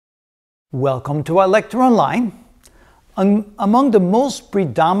Welcome to our lecture online. Among the most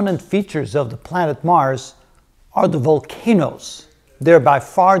predominant features of the planet Mars are the volcanoes. They're by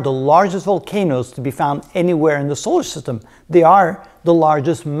far the largest volcanoes to be found anywhere in the solar system. They are the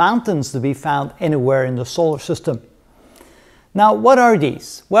largest mountains to be found anywhere in the solar system. Now, what are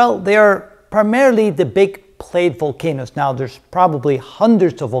these? Well, they are primarily the big plate volcanoes. Now, there's probably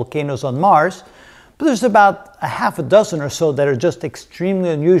hundreds of volcanoes on Mars, but there's about a half a dozen or so that are just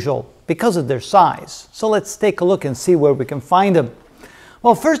extremely unusual because of their size. So let's take a look and see where we can find them.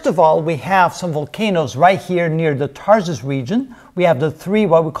 Well, first of all, we have some volcanoes right here near the Tarsus region. We have the three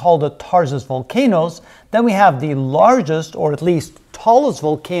what we call the Tarsus volcanoes. Then we have the largest, or at least tallest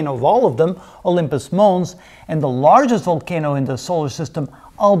volcano of all of them, Olympus Mons, and the largest volcano in the solar system,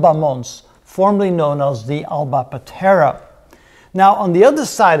 Alba Mons, formerly known as the Alba Patera. Now, on the other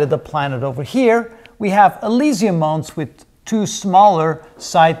side of the planet over here, we have Elysium Mons with two smaller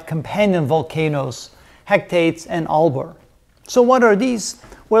side companion volcanoes, Hectates and Albor. So what are these?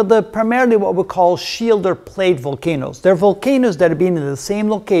 Well, they're primarily what we call shield or plate volcanoes. They're volcanoes that have been in the same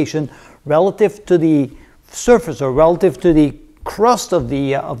location relative to the surface or relative to the crust of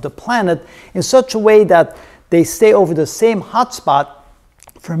the planet in such a way that they stay over the same hotspot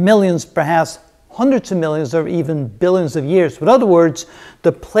for millions, perhaps hundreds of millions or even billions of years. In other words,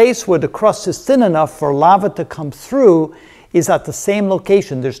 the place where the crust is thin enough for lava to come through is at the same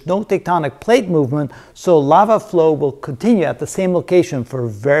location. There's no tectonic plate movement, so lava flow will continue at the same location for a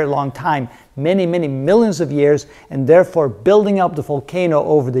very long time, many millions of years, and therefore building up the volcano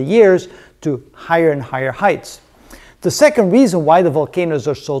over the years to higher and higher heights. The second reason why the volcanoes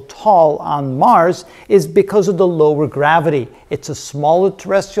are so tall on Mars is because of the lower gravity. It's a smaller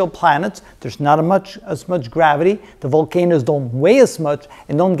terrestrial planet. There's not as much gravity. The volcanoes don't weigh as much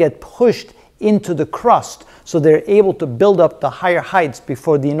and don't get pushed into the crust. So they're able to build up the higher heights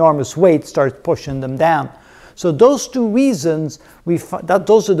before the enormous weight starts pushing them down. So those two reasons,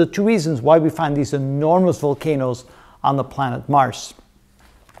 those are the two reasons why we find these enormous volcanoes on the planet Mars.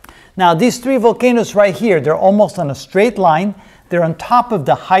 Now, these three volcanoes right here, they're almost on a straight line. They're on top of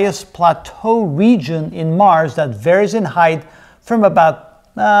the highest plateau region in Mars that varies in height from about,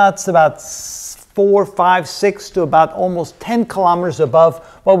 it's about 4, 5, 6 to about almost 10 kilometers above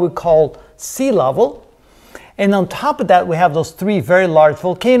what we call sea level. And on top of that, we have those three very large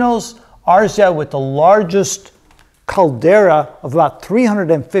volcanoes. Arzia with the largest caldera of about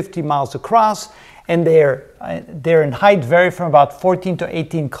 350 miles across, and they're in height vary from about 14 to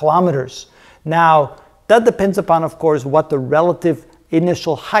 18 kilometers. Now, that depends upon, of course, what the relative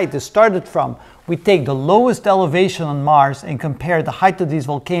initial height is started from. We take the lowest elevation on Mars and compare the height of these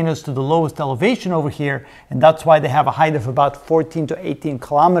volcanoes to the lowest elevation over here, and that's why they have a height of about 14 to 18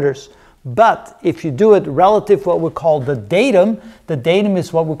 kilometers. But if you do it relative to what we call the datum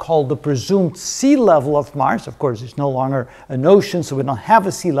is what we call the presumed sea level of Mars. Of course, it's no longer an ocean, so we don't have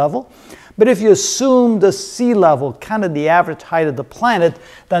a sea level. But if you assume the sea level, kind of the average height of the planet,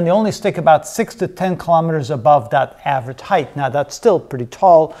 then they only stick about 6 to 10 kilometers above that average height. Now, that's still pretty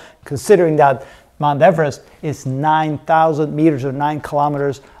tall, considering that Mount Everest is 9,000 meters or 9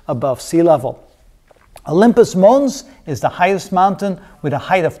 kilometers above sea level. Olympus Mons is the highest mountain with a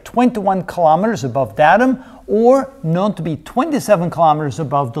height of 21 kilometers above datum, or known to be 27 kilometers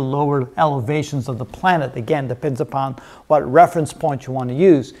above the lower elevations of the planet. Again, depends upon what reference point you want to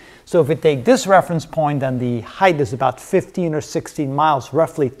use. So if we take this reference point, then the height is about 15 or 16 miles,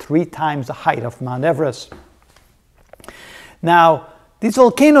 roughly 3 times the height of Mount Everest. Now, these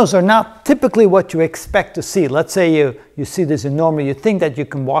volcanoes are not typically what you expect to see. Let's say you see this enormous, you think that you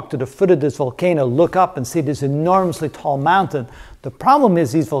can walk to the foot of this volcano, look up and see this enormously tall mountain. The problem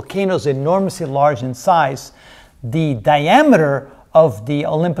is these volcanoes are enormously large in size. The diameter of the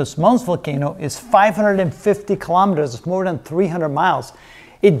Olympus Mons volcano is 550 kilometers, it's more than 300 miles.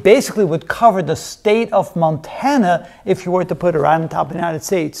 It basically would cover the state of Montana if you were to put it right on top of the United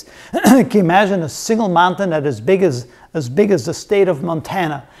States. Can you imagine a single mountain that is as big as the state of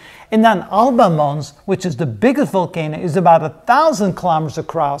Montana? And then Alba Mons, which is the biggest volcano, is about 1,000 kilometers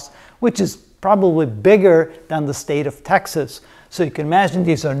across, which is probably bigger than the state of Texas. So you can imagine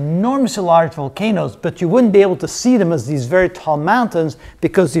these are enormously large volcanoes, but you wouldn't be able to see them as these very tall mountains,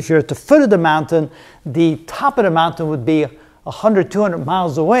 because if you're at the foot of the mountain, the top of the mountain would be 100, 200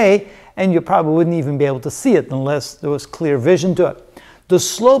 miles away, and you probably wouldn't even be able to see it unless there was clear vision to it. The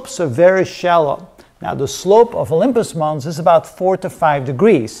slopes are very shallow. Now, the slope of Olympus Mons is about 4 to 5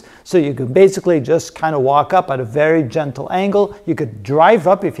 degrees. So you could basically just kind of walk up at a very gentle angle. You could drive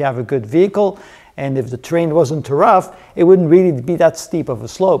up if you have a good vehicle, and if the terrain wasn't too rough, it wouldn't really be that steep of a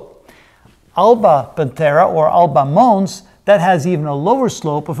slope. Alba Patera or Alba Mons that has even a lower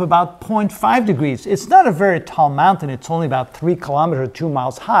slope of about 0.5 degrees. It's not a very tall mountain. It's only about 3 kilometers, 2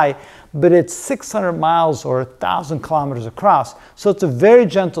 miles high, but it's 600 miles or 1,000 kilometers across. So it's a very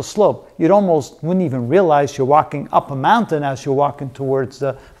gentle slope. You almost wouldn't even realize you're walking up a mountain as you're walking towards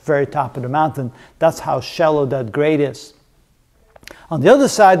the very top of the mountain. That's how shallow that grade is. On the other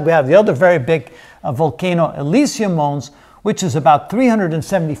side, we have the other very big volcano, Elysium Mons, which is about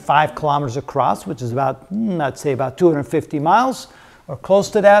 375 kilometers across, which is about, I'd say about 250 miles or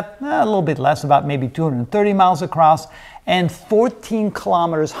close to that, a little bit less, about maybe 230 miles across, and 14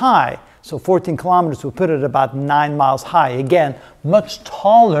 kilometers high. So 14 kilometers would put it about 9 miles high. Again, much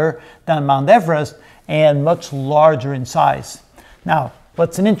taller than Mount Everest and much larger in size. Now,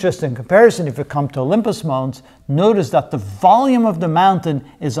 what's an interesting comparison, if you come to Olympus Mons, notice that the volume of the mountain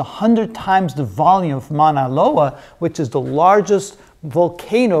is 100 times the volume of Mauna Loa, which is the largest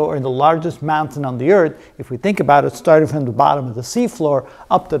volcano or the largest mountain on the earth. If we think about it, starting from the bottom of the seafloor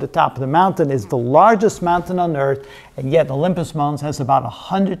up to the top of the mountain is the largest mountain on earth, and yet Olympus Mons has about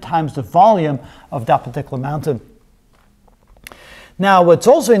 100 times the volume of that particular mountain. Now, what's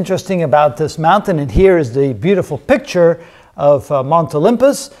also interesting about this mountain, and here is the beautiful picture of Mount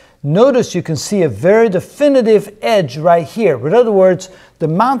Olympus. Notice you can see a very definitive edge right here. In other words, the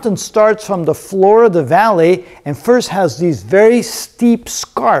mountain starts from the floor of the valley and first has these very steep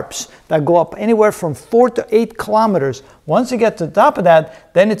scarps that go up anywhere from 4 to 8 kilometers. Once you get to the top of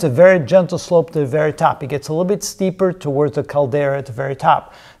that, then it's a very gentle slope to the very top. It gets a little bit steeper towards the caldera at the very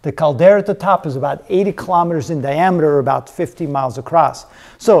top. The caldera at the top is about 80 kilometers in diameter, or about 50 miles across.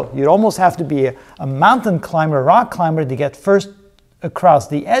 So you'd almost have to be a mountain climber, a rock climber, to get first across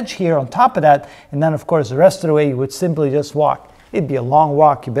the edge here on top of that, and then of course the rest of the way you would simply just walk. It'd be a long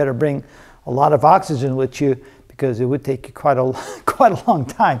walk. You better bring a lot of oxygen with you, because it would take you quite a long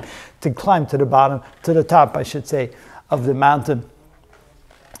time to climb to the bottom, to the top, I should say, of the mountain.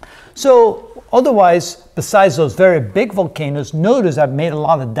 So otherwise, besides those very big volcanoes, notice I've made a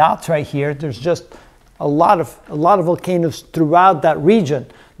lot of dots right here. There's just a lot of volcanoes throughout that region.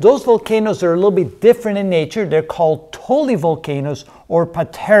 Those volcanoes are a little bit different in nature. They're called tole volcanoes or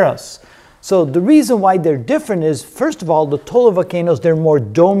pateras. So the reason why they're different is, first of all, the tole volcanoes, they're more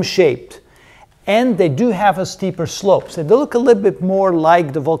dome-shaped, and they do have a steeper slope. So they look a little bit more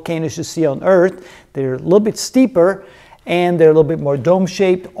like the volcanoes you see on Earth. They're a little bit steeper, and they're a little bit more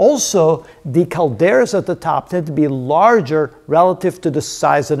dome-shaped. Also, the calderas at the top tend to be larger relative to the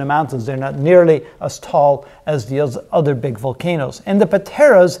size of the mountains. They're not nearly as tall as the other big volcanoes. And the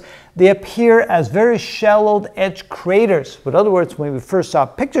pateras, they appear as very shallow edge craters. In other words, when we first saw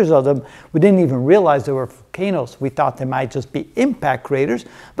pictures of them, we didn't even realize they were volcanoes. We thought they might just be impact craters.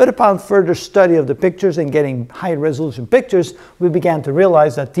 But upon further study of the pictures and getting high-resolution pictures, we began to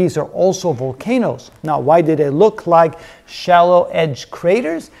realize that these are also volcanoes. Now, why do they look like shallow edge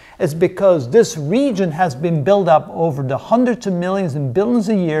craters? It's because this region has been built up over the hundreds of millions and billions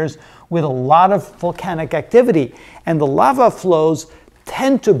of years with a lot of volcanic activity. And the lava flows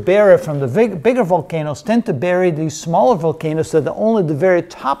tend to bury, from the bigger volcanoes, tend to bury these smaller volcanoes, so that only the very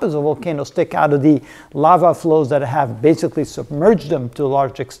top of the volcano stick out of the lava flows that have basically submerged them to a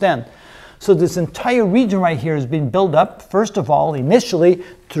large extent. So this entire region right here has been built up, first of all, initially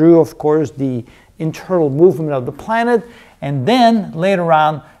through, of course, the internal movement of the planet, and then later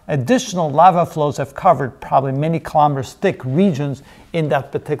on, additional lava flows have covered probably many kilometers thick regions in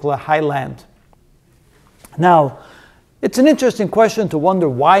that particular highland. Now, it's an interesting question to wonder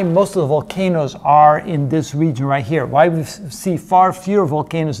why most of the volcanoes are in this region right here. Why we see far fewer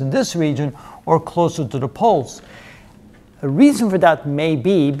volcanoes in this region or closer to the poles. A reason for that may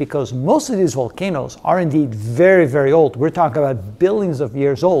be because most of these volcanoes are indeed very, very old. We're talking about billions of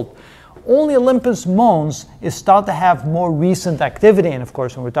years old. Only Olympus Mons is thought to have more recent activity. And of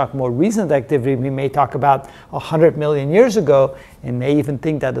course, when we talk more recent activity, we may talk about 100 million years ago, and may even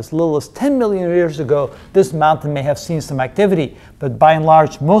think that as little as 10 million years ago, this mountain may have seen some activity. But by and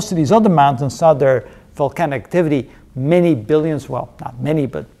large, most of these other mountains saw their volcanic activity many billions, well, not many,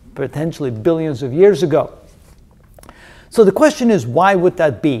 but potentially billions of years ago. So the question is, why would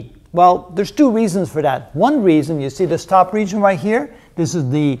that be? Well, there's two reasons for that. One reason, you see this top region right here, this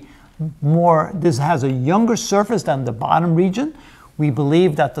has a younger surface than the bottom region. We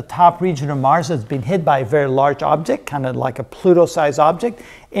believe that the top region of Mars has been hit by a very large object, kind of like a Pluto-sized object,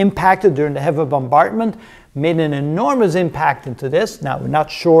 impacted during the heavy bombardment, made an enormous impact into this. Now, we're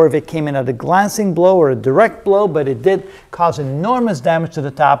not sure if it came in at a glancing blow or a direct blow, but it did cause enormous damage to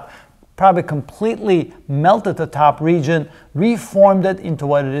the top, probably completely melted the top region, reformed it into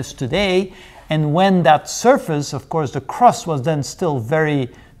what it is today. And when that surface, of course, the crust was then still very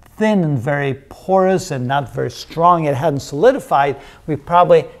thin and very porous and not very strong, it hadn't solidified, we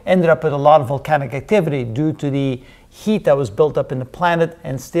probably ended up with a lot of volcanic activity due to the heat that was built up in the planet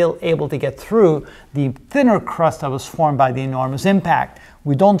and still able to get through the thinner crust that was formed by the enormous impact.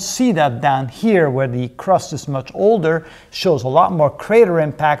 We don't see that down here where the crust is much older, shows a lot more crater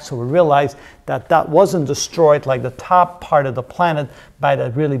impact, so we realize that that wasn't destroyed like the top part of the planet by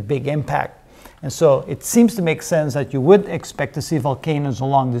that really big impact. And so it seems to make sense that you would expect to see volcanoes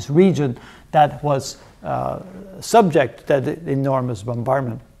along this region that was subject to that enormous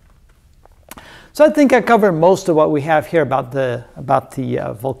bombardment. So I think I covered most of what we have here about the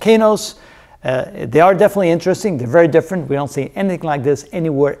volcanoes. They are definitely interesting. They're very different. We don't see anything like this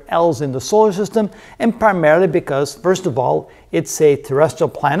anywhere else in the solar system, and primarily because, first of all, it's a terrestrial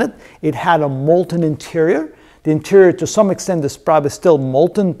planet. It had a molten interior. The interior, to some extent, is probably still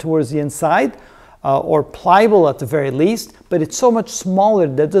molten towards the inside, or pliable at the very least, but it's so much smaller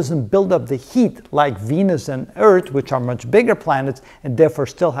that it doesn't build up the heat like Venus and Earth, which are much bigger planets and therefore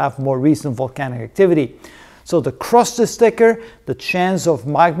still have more recent volcanic activity. So the crust is thicker, the chance of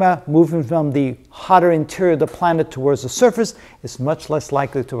magma moving from the hotter interior of the planet towards the surface is much less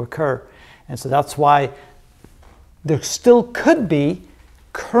likely to occur. And so that's why there still could be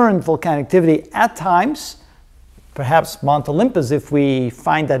current volcanic activity at times. Perhaps Mount Olympus, if we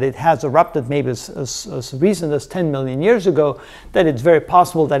find that it has erupted maybe as recent as 10 million years ago, that it's very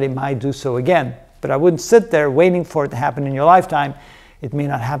possible that it might do so again. But I wouldn't sit there waiting for it to happen in your lifetime. It may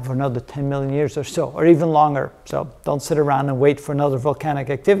not happen for another 10 million years or so, or even longer. So don't sit around and wait for another volcanic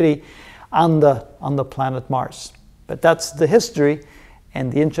activity on the planet Mars. But that's the history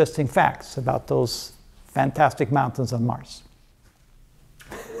and the interesting facts about those fantastic mountains on Mars.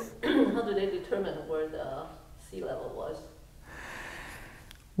 How do they determine where the sea level was?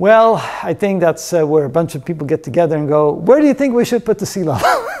 Well, I think that's where a bunch of people get together and go, where do you think we should put the sea level?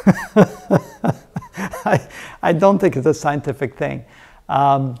 I don't think it's a scientific thing.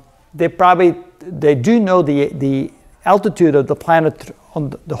 They do know the altitude of the planet,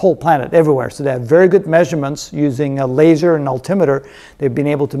 on the whole planet, everywhere. So they have very good measurements using a laser and altimeter. They've been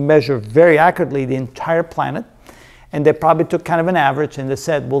able to measure very accurately the entire planet. And they probably took kind of an average, and they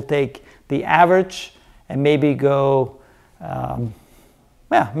said, we'll take the average and maybe go,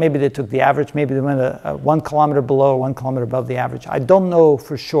 maybe they took the average, maybe they went 1 kilometer below or 1 kilometer above the average. I don't know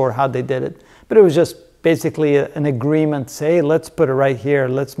for sure how they did it, but it was just basically an agreement, say, let's put it right here,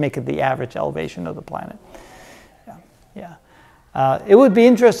 let's make it the average elevation of the planet. It would be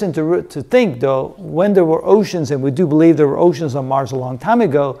interesting to think, though, when there were oceans, and we do believe there were oceans on Mars a long time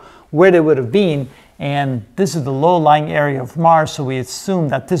ago, where they would have been. And this is the low-lying area of Mars, so we assume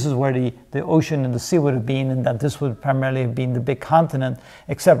that this is where the ocean and the sea would have been, and that this would primarily have been the big continent,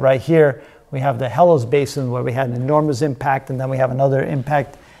 except right here we have the Hellas Basin where we had an enormous impact, and then we have another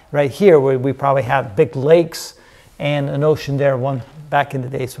impact right here where we probably had big lakes and an ocean there back in the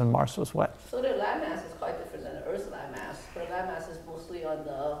days when Mars was wet. So their landmass is quite different than the Earth's landmass. Their landmass is mostly on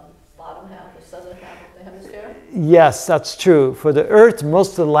the bottom half, the southern half of the hemisphere? Yes, that's true. For the Earth,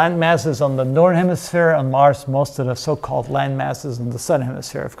 most of the landmass is on the northern hemisphere. On Mars, most of the so-called landmass is in the southern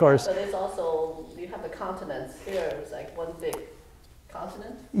hemisphere, of course. But it's also, you have the continents here. It's like one big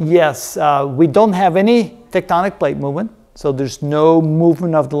continent? Yes, we don't have any tectonic plate movement. So there's no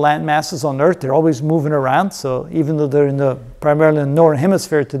movement of the land masses on Earth. They're always moving around. So even though they're primarily in the northern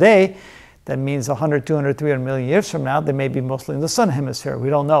hemisphere today, that means 100, 200, 300 million years from now, they may be mostly in the southern hemisphere. We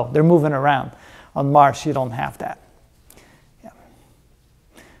don't know. They're moving around. On Mars, you don't have that. Yeah.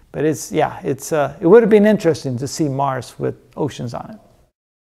 But it would have been interesting to see Mars with oceans on it.